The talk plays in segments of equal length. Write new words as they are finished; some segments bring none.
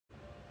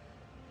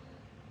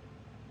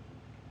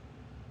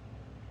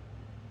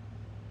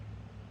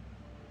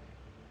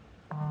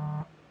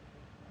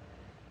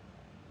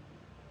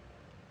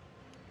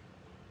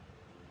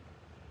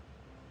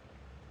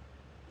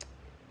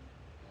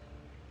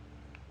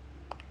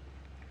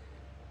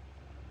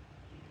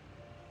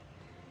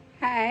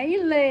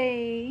Hey,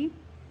 Lee.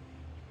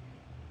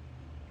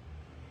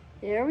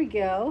 There we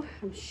go.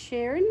 I'm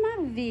sharing my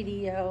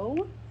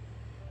video.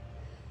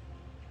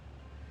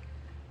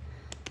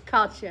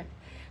 Caught you.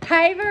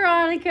 Hey,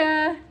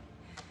 Veronica.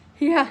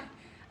 Yeah,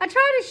 I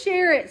try to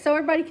share it so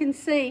everybody can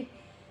see.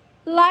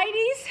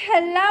 Ladies,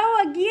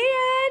 hello again.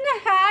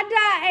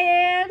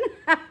 Hi,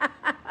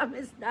 Diane.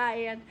 Miss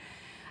Diane.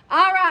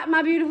 All right,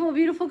 my beautiful,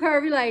 beautiful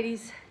curvy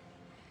ladies.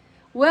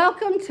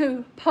 Welcome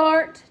to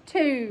part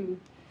 2.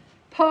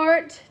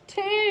 Part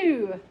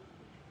 2.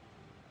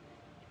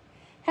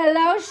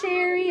 Hello,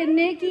 Sherry and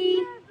Nikki.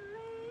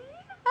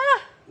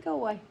 Ah, go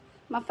away.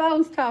 My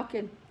phone's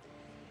talking.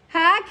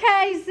 Hi,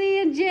 Casey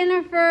and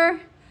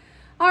Jennifer.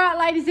 All right,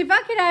 ladies, if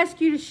I could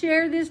ask you to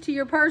share this to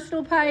your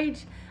personal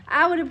page,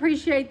 I would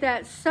appreciate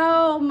that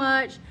so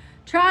much.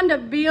 Trying to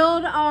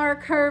build our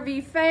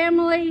curvy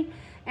family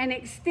and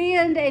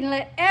extend and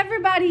let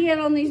everybody in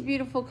on these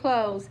beautiful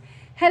clothes.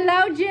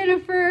 Hello,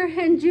 Jennifer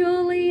and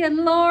Julie and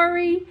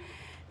Lori.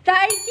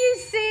 Thank you,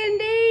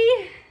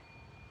 Cindy.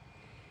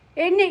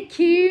 Isn't it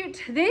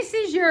cute? This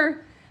is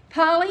your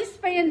poly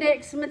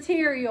spandex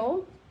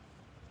material.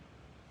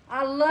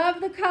 I love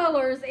the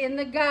colors in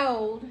the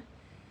gold.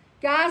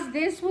 Guys,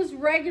 this was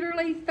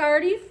regularly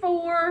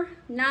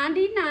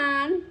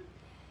 $34.99.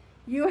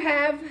 You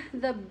have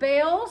the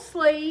bell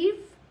sleeve.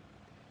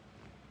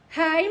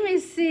 Hey,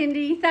 Miss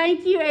Cindy.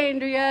 Thank you,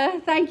 Andrea.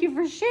 Thank you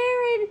for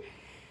sharing.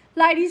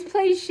 Ladies,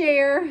 please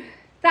share.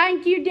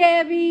 Thank you,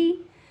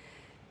 Debbie.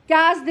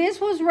 Guys,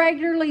 this was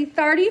regularly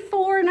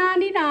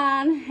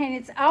 $34.99 and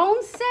it's on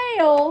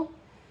sale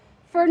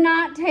for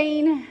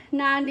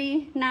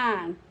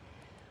 $19.99.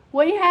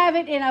 We have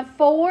it in a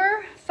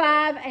 4,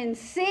 5, and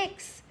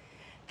 6.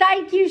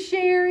 Thank you,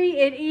 Sherry.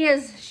 It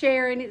is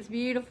sharing. It's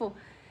beautiful.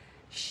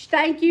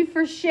 Thank you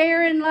for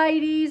sharing,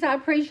 ladies. I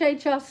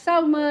appreciate y'all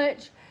so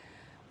much.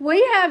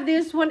 We have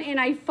this one in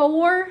a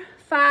 4,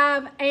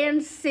 5,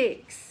 and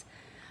 6.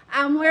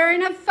 I'm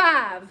wearing a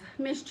 5,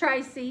 Miss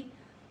Tracy.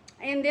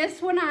 And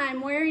this one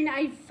I'm wearing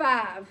a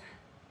 5.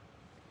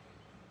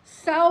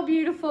 So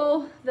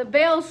beautiful. The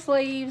bell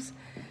sleeves.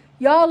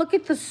 Y'all look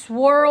at the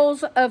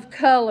swirls of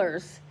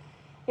colors.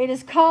 It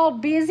is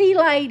called Busy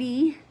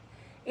Lady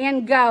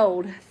in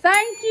gold.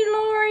 Thank you,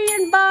 Lori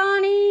and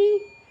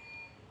Bonnie.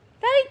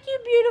 Thank you,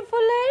 beautiful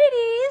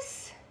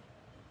ladies.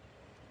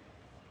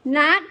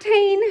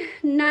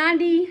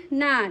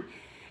 $19.99.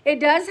 It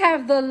does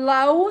have the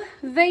low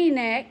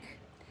V-neck.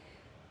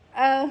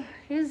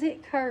 Is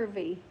it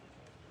curvy?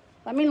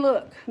 Let me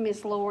look,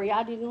 Miss Lori.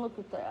 I didn't look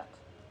at that.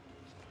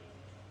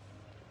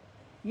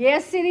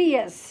 Yes, it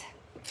is.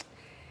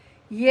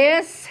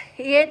 Yes,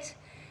 it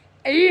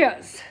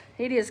is.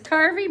 It is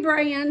Curvy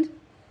brand.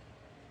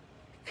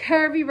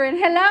 Curvy brand.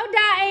 Hello,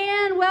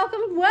 Diane.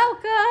 Welcome,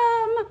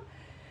 welcome.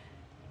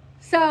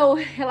 So,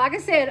 like I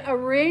said,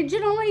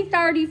 originally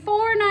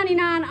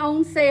 $34.99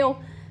 on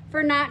sale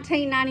for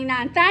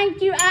 $19.99.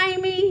 Thank you,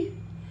 Amy.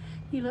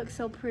 You look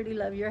so pretty.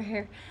 Love your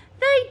hair.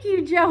 Thank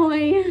you,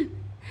 Joanne.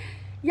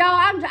 Y'all,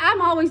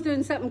 I'm always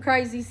doing something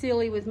crazy,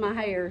 silly with my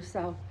hair,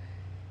 so.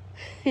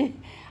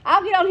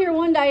 I'll get on here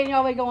one day and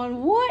y'all be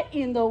going, what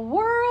in the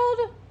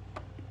world?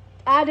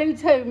 I do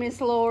too,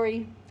 Miss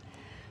Lori.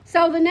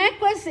 So the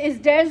necklace is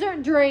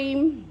Desert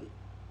Dream.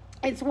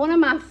 It's one of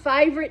my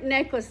favorite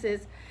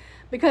necklaces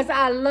because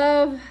I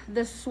love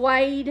the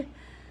suede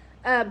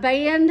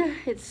band.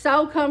 It's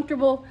so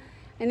comfortable.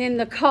 And then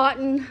the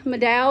cotton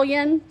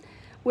medallion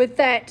with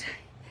that,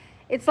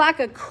 it's like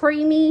a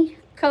creamy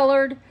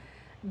colored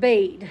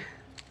bead.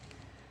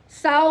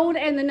 Sold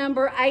in the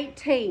number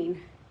 18.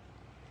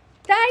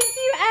 Thank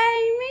you,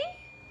 Amy.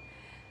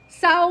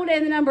 Sold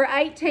in the number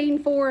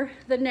 18 for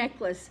the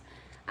necklace.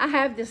 I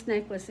have this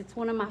necklace. It's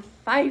one of my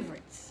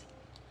favorites.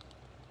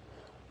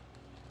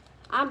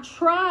 I'm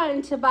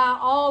trying to buy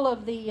all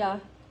of the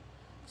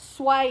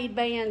suede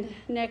band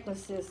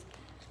necklaces.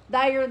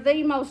 They are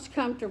the most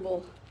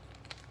comfortable.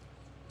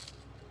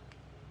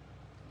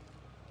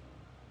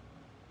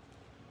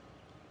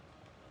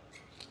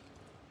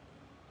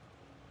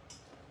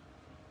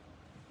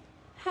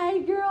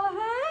 Hey, girl, hey.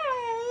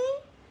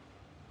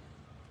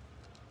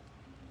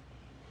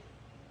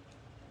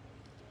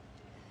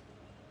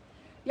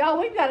 Y'all,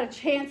 we've got a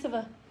chance of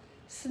a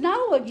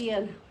snow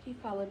again. What do you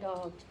call a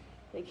dog?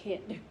 They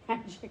can't do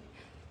magic.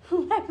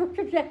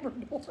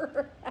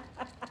 Labrador.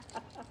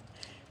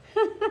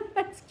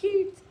 That's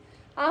cute.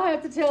 I'll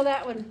have to tell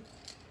that one.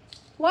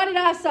 What did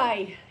I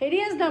say? It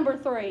is number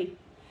 3.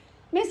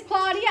 Miss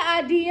Claudia,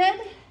 I did.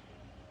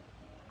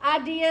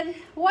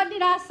 What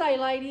did I say,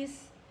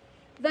 ladies?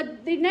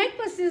 The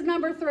necklace is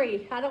number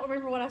 3. I don't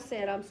remember what I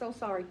said. I'm so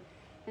sorry.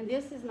 And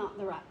this is not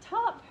the right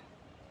top.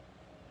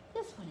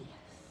 This one is.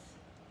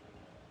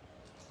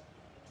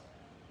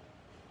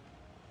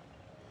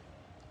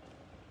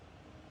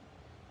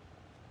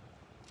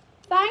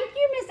 Thank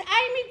you, Miss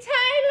Amy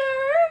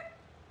Taylor.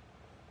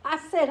 I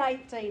said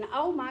 18.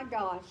 Oh, my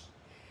gosh.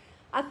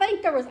 I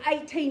think there was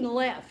 18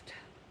 left.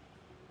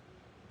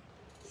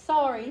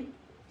 Sorry.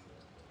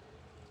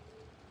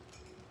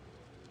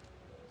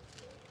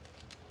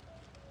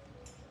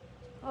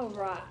 All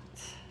right.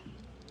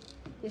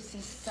 This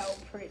is so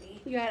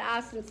pretty. You had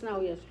ice and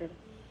snow yesterday.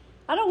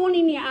 I don't want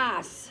any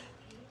ice,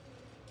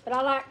 but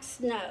I like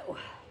snow.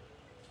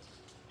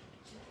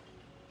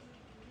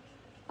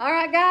 All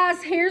right,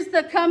 guys, here's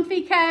the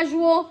Comfy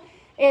Casual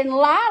in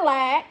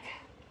lilac,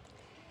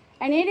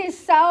 and it is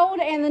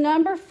sold in the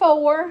number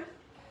 4.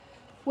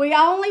 We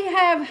only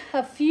have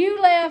a few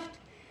left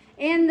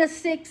in the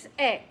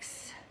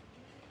 6X.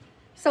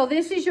 So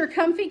this is your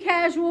Comfy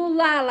Casual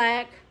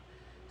lilac,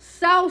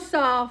 so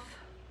soft.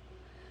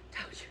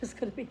 Told you it's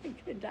gonna be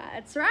a good day.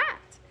 That's right.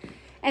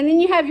 And then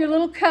you have your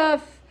little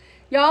cuff.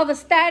 Y'all, the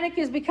static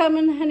is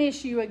becoming an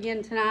issue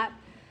again tonight.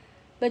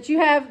 But you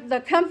have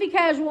the Comfy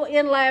Casual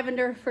in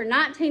lavender for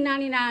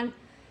 $19.99.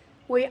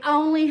 We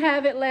only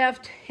have it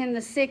left in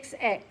the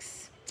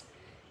 6X.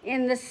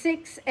 In the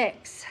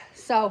 6X.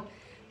 So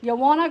you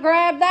want to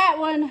grab that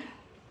one.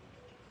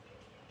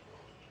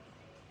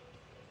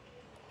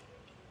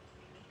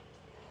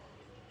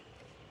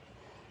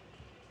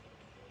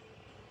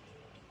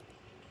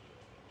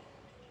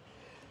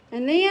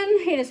 And then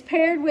it is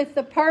paired with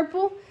the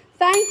purple.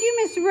 Thank you,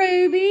 Miss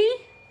Ruby.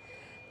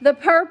 The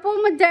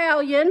purple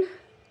medallion.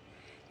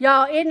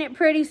 Y'all, isn't it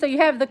pretty? So you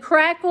have the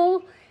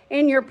crackle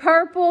in your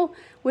purple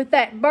with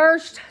that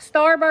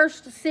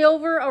starburst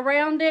silver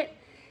around it.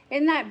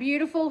 Isn't that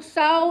beautiful?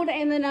 Sold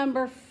in the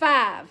number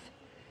 5.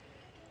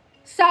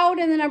 Sold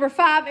in the number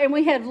 5, and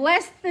we have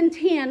less than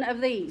 10 of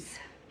these.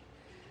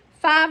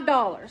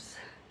 $5.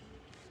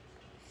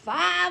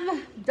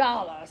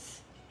 $5.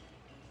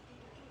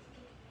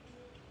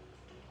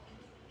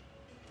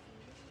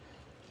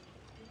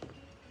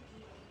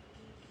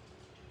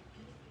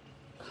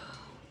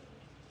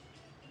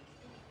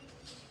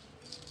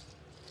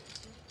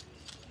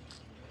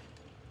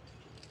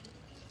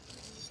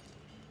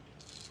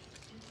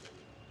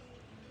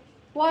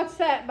 What's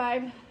that,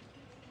 babe?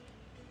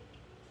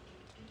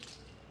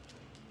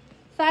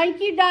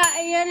 Thank you,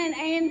 Diane and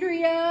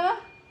Andrea.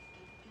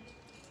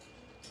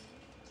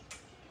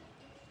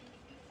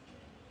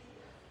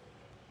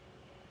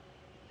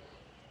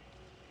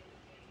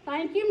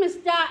 Thank you, Miss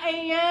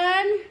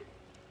Diane.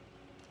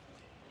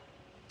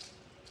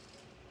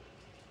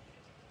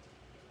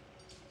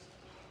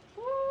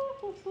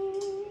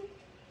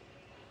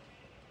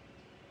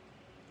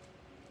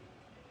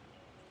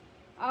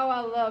 Oh,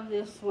 I love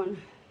this one.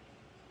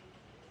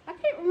 I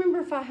can't remember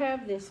if I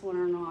have this one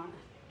or not.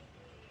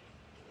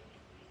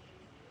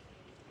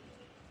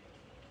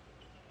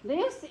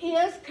 This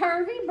is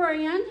Curvy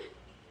brand.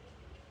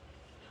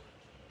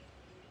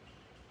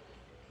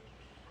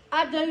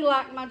 I do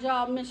like my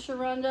job, Miss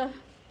Sharonda.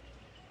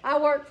 I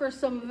work for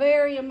some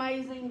very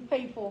amazing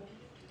people.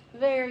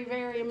 Very,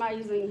 very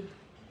amazing.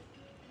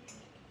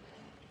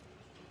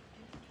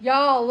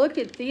 Y'all, look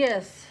at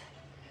this.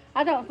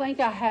 I don't think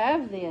I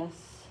have this.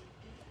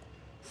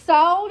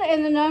 Sold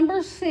in the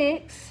number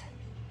 6.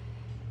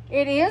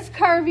 It is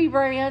Curvy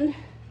brand.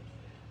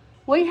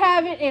 We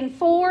have it in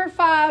 4,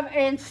 5,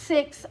 and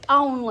 6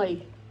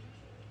 only.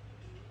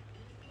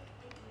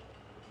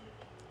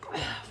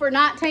 For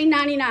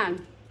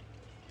 $19.99.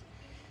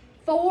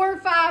 4,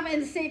 5,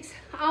 and 6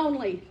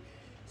 only.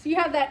 So you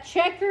have that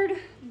checkered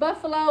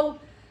buffalo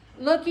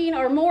looking,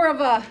 or more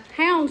of a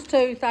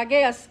houndstooth, I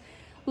guess,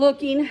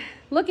 looking.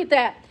 Look at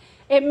that.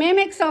 It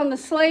mimics on the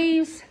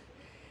sleeves.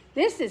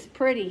 This is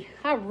pretty.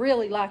 I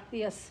really like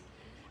this.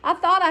 I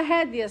thought I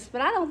had this,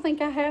 but I don't think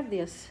I have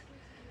this.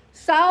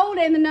 Sold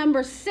in the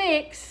number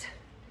 6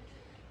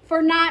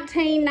 for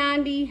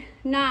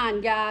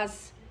 $19.99,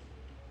 guys.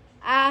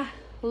 I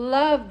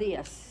love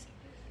this.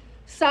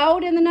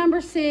 Sold in the number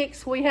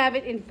 6. We have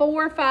it in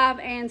 4, 5,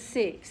 and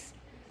 6.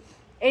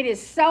 It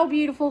is so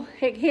beautiful.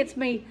 It hits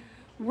me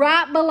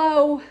right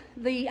below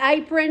the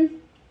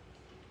apron.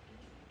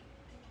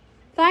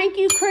 Thank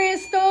you,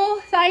 Crystal.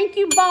 Thank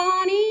you,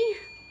 Bonnie.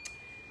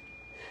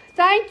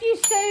 Thank you,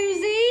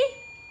 Susie.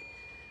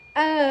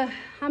 I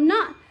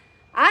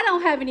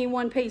don't have any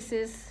one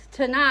pieces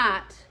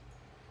tonight.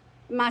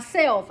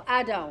 Myself,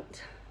 I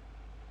don't.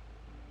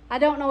 I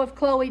don't know if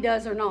Chloe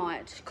does or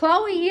not.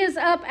 Chloe is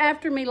up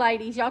after me,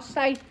 ladies. Y'all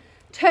stay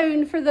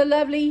tuned for the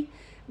lovely,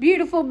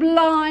 beautiful,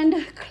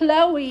 blonde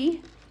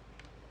Chloe.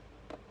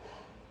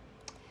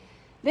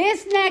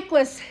 This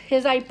necklace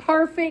is a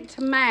perfect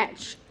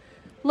match.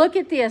 Look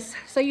at this.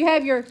 So you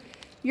have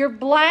your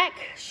black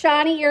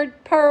shiny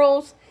eared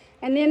pearls,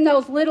 and then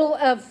those little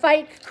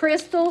fake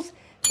crystals.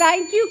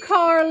 Thank you,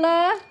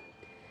 Carla.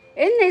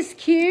 Isn't this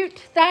cute?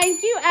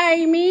 Thank you,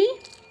 Amy.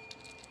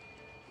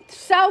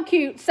 So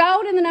cute.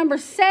 Sold in the number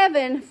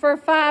 7 for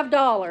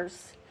 $5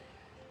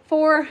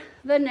 for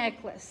the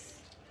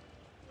necklace.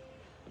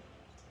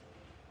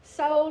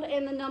 Sold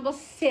in the number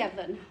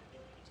 7.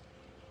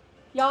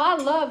 Y'all,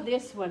 I love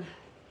this one.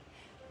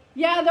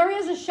 Yeah, there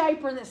is a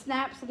shaper that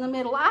snaps in the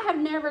middle. I have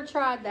never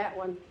tried that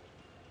one.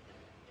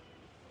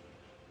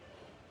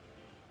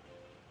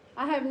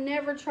 I have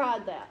never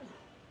tried that.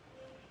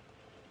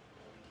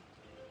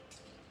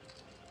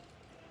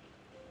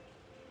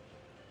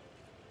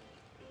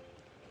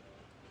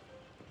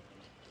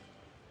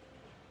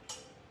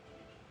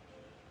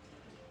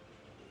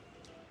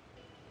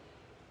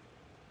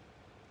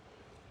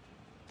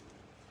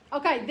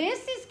 Okay,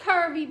 this is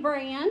Curvy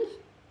brand.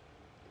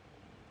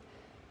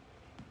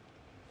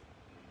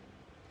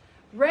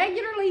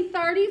 Regularly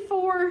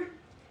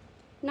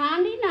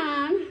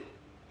 $34.99.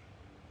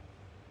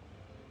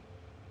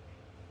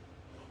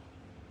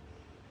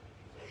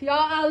 Y'all,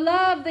 I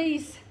love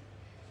these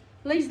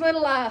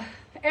little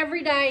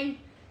everyday.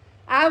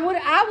 I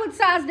would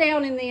size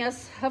down in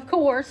this, of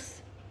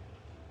course.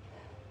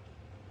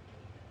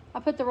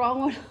 I put the wrong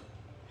one.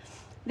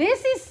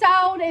 This is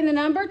sold in the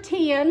number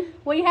 10.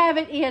 We have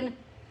it in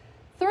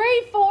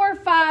 3, 4,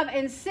 5,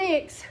 and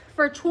 6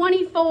 for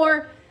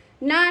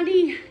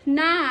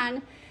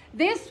 $24.99.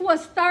 This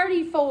was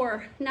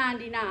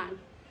 $34.99.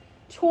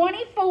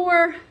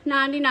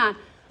 $24.99.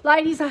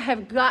 Ladies, I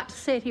have got to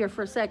sit here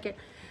for a second.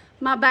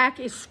 My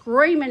back is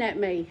screaming at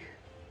me.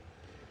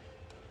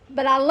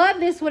 But I love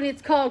this one.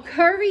 It's called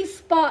Curvy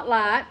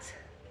Spotlight.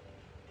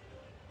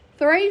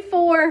 3,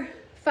 4,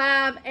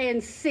 5,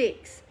 and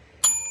 6.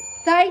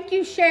 Thank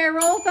you,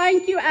 Cheryl.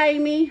 Thank you,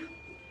 Amy.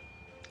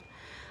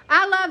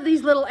 I love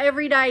these little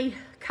everyday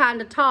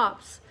kind of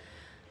tops.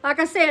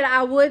 Like I said,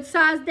 I would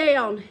size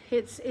down.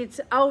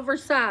 It's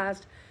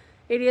oversized.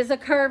 It is a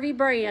Curvy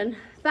brand.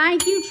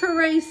 Thank you,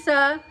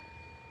 Teresa.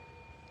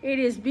 It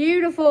is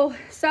beautiful,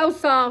 so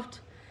soft.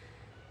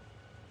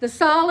 The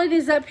solid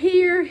is up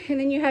here, and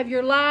then you have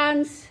your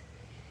lines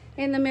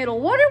in the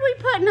middle. What are we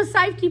putting a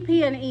safety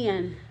pin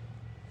in?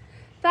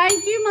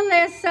 Thank you,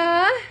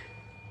 Melissa.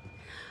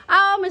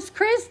 Oh, Miss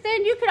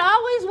Kristen, you can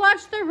always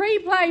watch the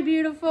replay,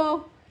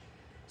 beautiful.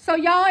 So,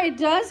 y'all, it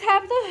does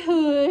have the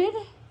hood.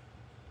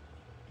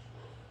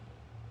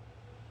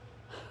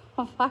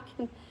 If I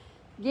can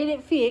get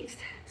it fixed.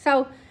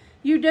 So,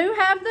 you do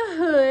have the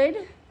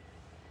hood.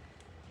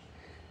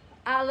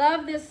 I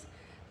love this.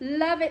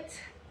 Love it.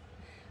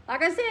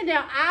 Like I said,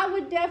 now, I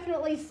would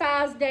definitely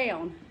size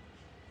down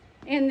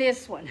in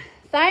this one.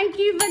 Thank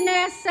you,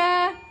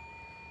 Vanessa.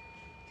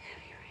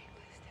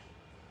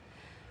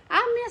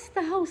 I missed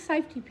the whole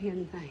safety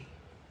pin thing.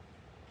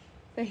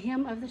 The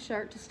hem of the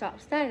shirt to stop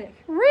static.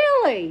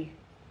 Really?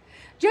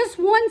 Just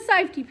one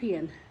safety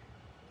pin.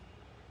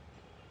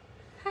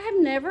 I have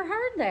never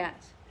heard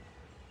that.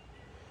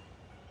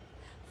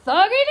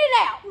 Thugging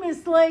it out,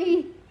 Miss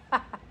Lee.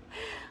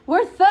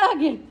 We're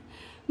thugging.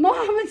 Mom,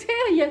 I'm going to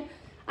tell you,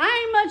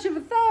 I ain't much of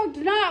a thug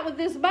tonight with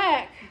this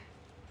back.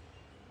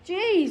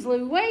 Jeez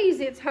Louise,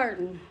 it's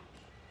hurting.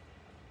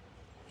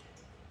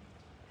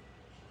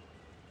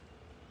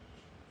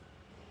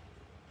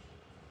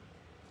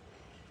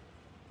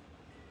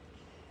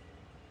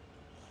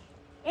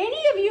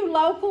 Any of you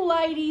local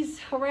ladies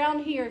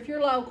around here, if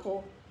you're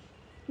local,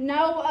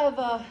 know of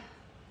a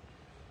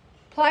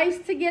place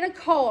to get a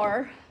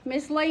car?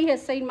 Miss Lee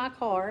has seen my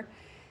car.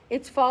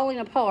 It's falling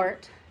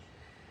apart.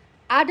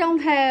 I don't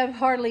have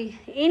hardly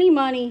any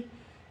money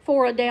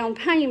for a down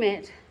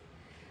payment,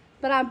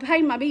 but I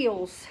pay my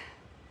bills.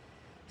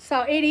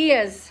 So it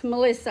is,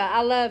 Melissa,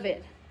 I love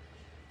it.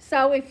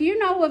 So if you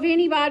know of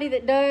anybody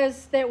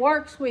that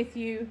works with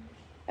you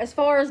as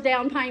far as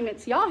down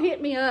payments, y'all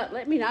hit me up.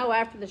 Let me know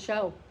after the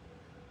show.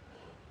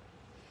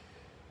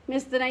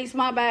 Miss Denise,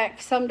 my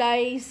back some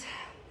days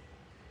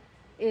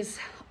is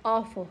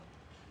awful.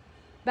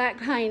 Back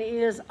pain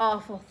is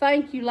awful.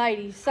 Thank you,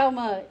 ladies, so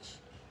much.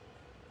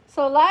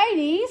 So,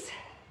 ladies,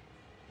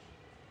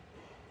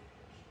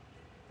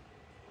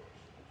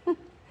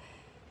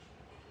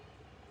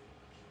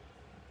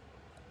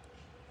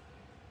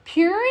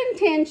 Pure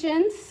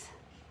Intentions,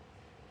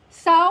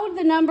 sold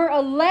the number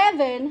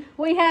 11.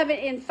 We have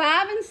it in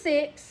 5 and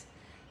 6.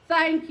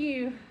 Thank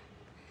you.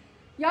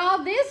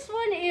 Y'all, this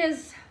one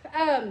is,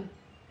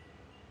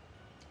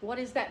 what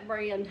is that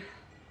brand?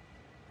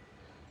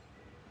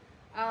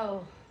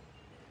 Oh,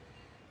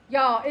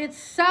 y'all, it's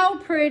so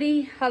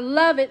pretty. I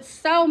love it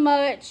so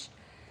much.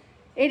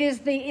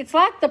 It's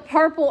like the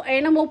purple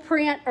animal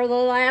print or the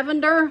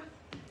lavender.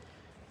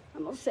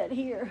 I'm gonna sit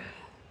here.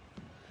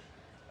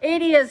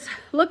 It is,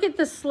 look at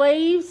the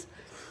sleeves.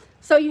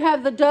 So you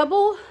have the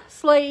double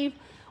sleeve.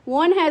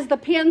 One has the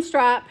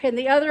pinstripe and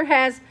the other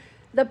has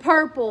the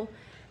purple.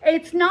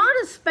 It's not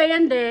a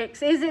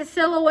spandex. Is it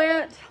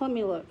silhouette? Let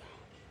me look.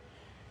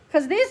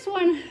 Because this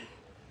one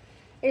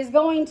is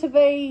going to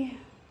be,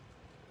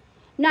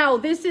 no,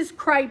 this is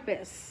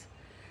crepus.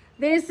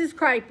 This is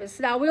crepus.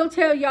 Now, we'll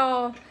tell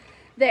y'all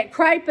that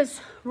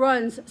crepus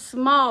runs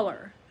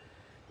smaller.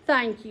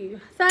 Thank you.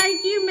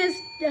 Thank you,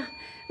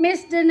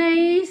 Miss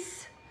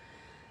Denise.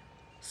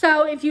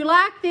 So, if you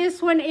like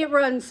this one, it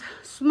runs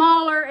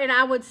smaller, and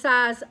I would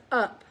size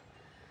up.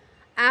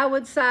 I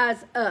would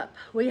size up.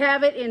 We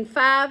have it in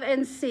 5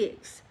 and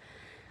 6.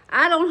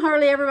 I don't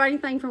hardly ever buy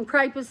anything from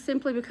crepus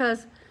simply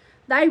because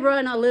they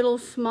run a little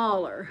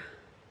smaller.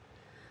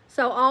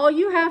 So all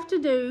you have to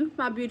do,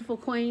 my beautiful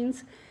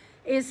queens,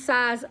 is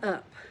size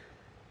up.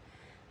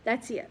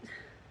 That's it.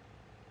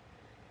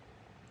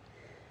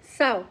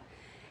 So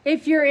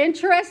if you're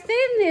interested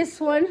in this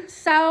one,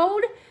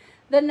 sold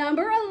the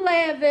number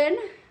 11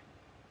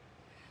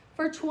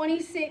 for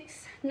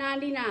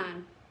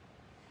 $26.99.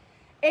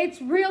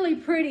 It's really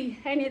pretty,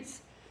 and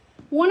it's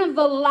one of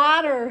the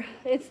lighter,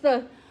 it's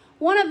the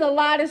one of the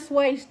lightest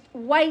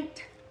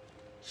weight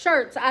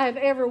shirts I have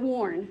ever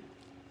worn.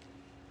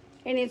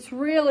 And it's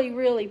really,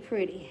 really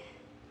pretty.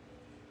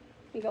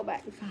 Let me go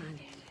back and find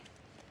it.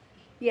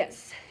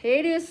 Yes,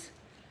 it is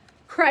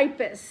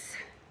crepus.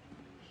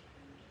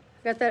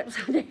 Got that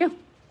upside down.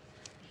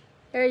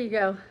 There you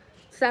go.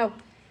 So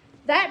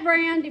that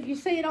brand, if you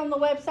see it on the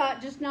website,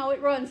 just know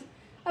it runs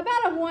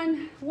about a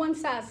one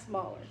size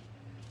smaller.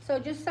 So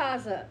just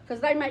size up,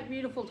 because they make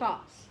beautiful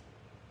tops.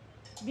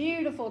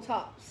 Beautiful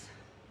tops.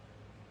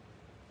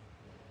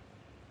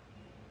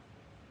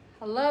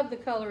 I love the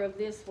color of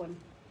this one.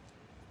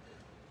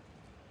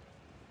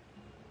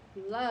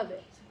 Love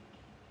it.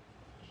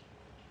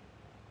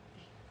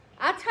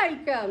 I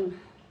take,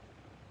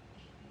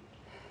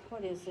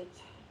 what is it?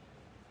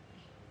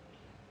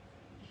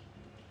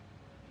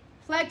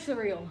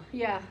 Flexeril,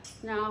 yeah,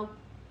 no,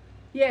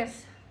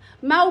 yes,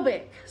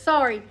 Mobic,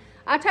 sorry.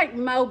 I take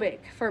Mobic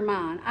for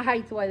mine. I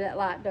hate the way that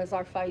light does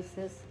our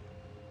faces.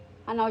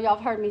 I know y'all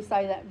have heard me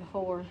say that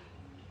before.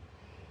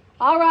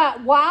 All right,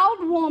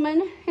 Wild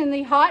Woman in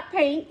the hot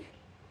pink.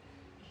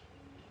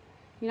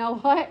 You know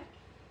what?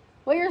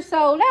 We are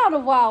sold out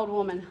of Wild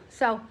Woman.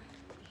 So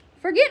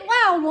forget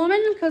Wild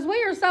Woman, because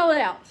we are sold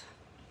out.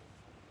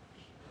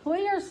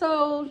 We are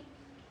sold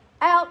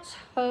out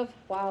of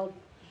Wild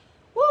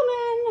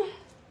Woman.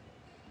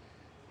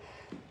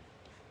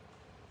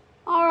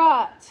 All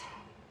right.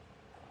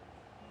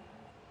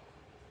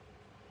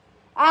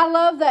 I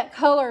love that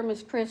color,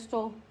 Miss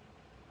Crystal.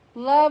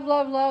 Love,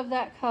 love, love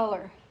that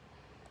color.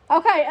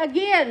 Okay,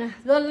 again,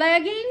 the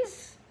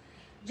leggings,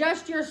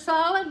 just your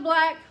solid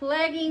black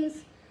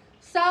leggings,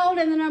 sold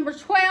in the number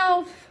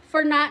 12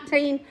 for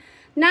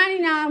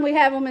 $19.99. We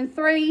have them in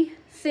 3X,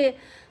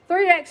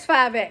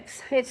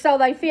 5X. It's so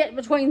they fit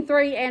between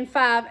 3 and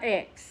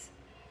 5X.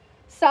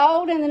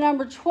 Sold in the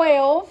number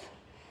 12,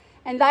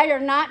 and they are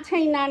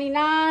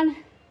 $19.99.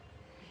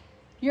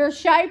 Your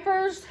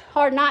shapers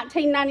are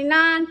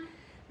 $19.99.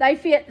 They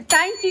fit,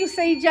 thank you,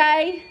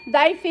 CJ.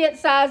 They fit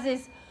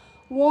sizes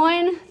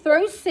 1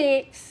 through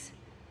 6.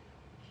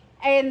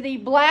 And the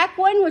black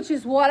one, which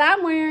is what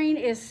I'm wearing,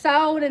 is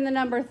sold in the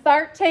number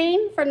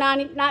 13 for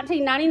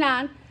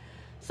 $19.99.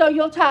 So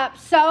you'll type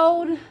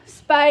sold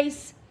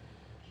space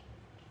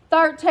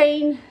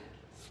 13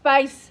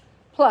 space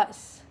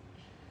plus.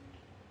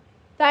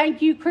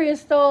 Thank you,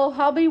 Crystal.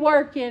 I'll be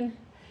working.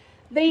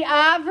 The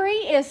ivory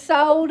is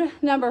sold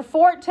number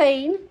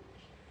 14.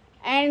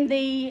 And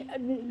the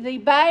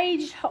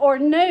beige or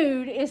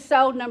nude is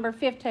sold number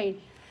 15.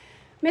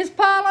 Miss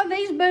Paula,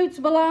 these boots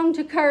belong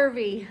to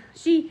Curvy.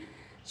 She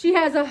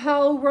has a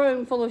whole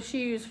room full of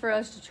shoes for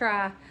us to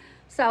try.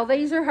 So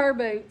these are her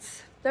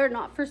boots. They're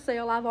not for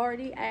sale, I've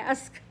already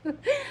asked.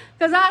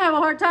 Because I have a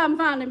hard time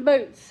finding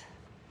boots.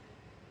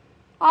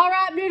 All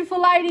right,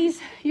 beautiful ladies,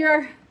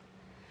 your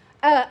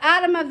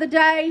item of the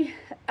day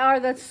are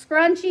the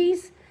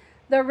scrunchies,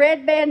 the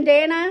red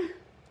bandana.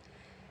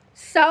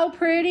 So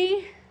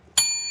pretty.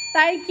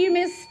 Thank you,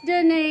 Miss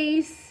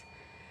Denise.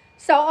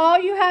 So all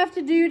you have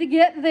to do to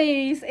get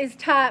these is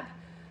type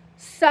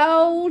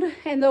sold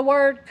and the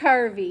word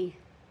curvy.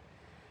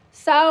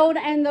 Sold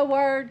and the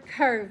word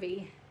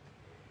curvy.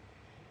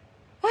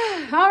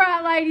 All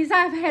right, ladies,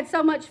 I've had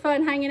so much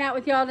fun hanging out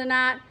with y'all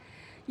tonight.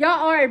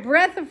 Y'all are a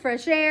breath of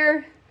fresh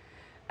air.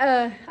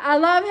 I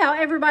love how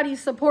everybody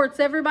supports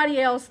everybody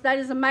else. That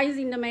is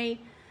amazing to me.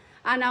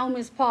 I know,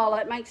 Miss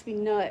Paula, it makes me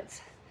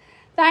nuts.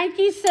 Thank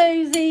you,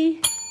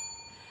 Susie.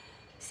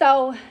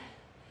 So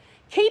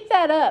keep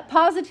that up.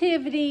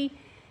 Positivity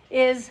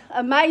is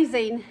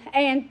amazing,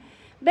 and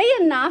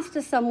being nice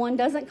to someone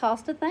doesn't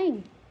cost a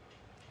thing.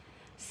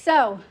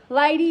 So,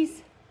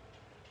 ladies,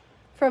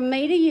 from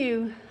me to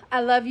you, I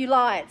love you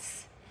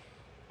lots.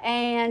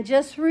 And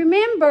just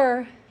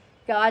remember,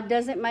 God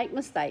doesn't make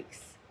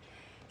mistakes.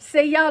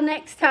 See y'all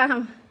next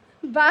time.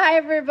 Bye,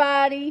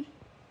 everybody.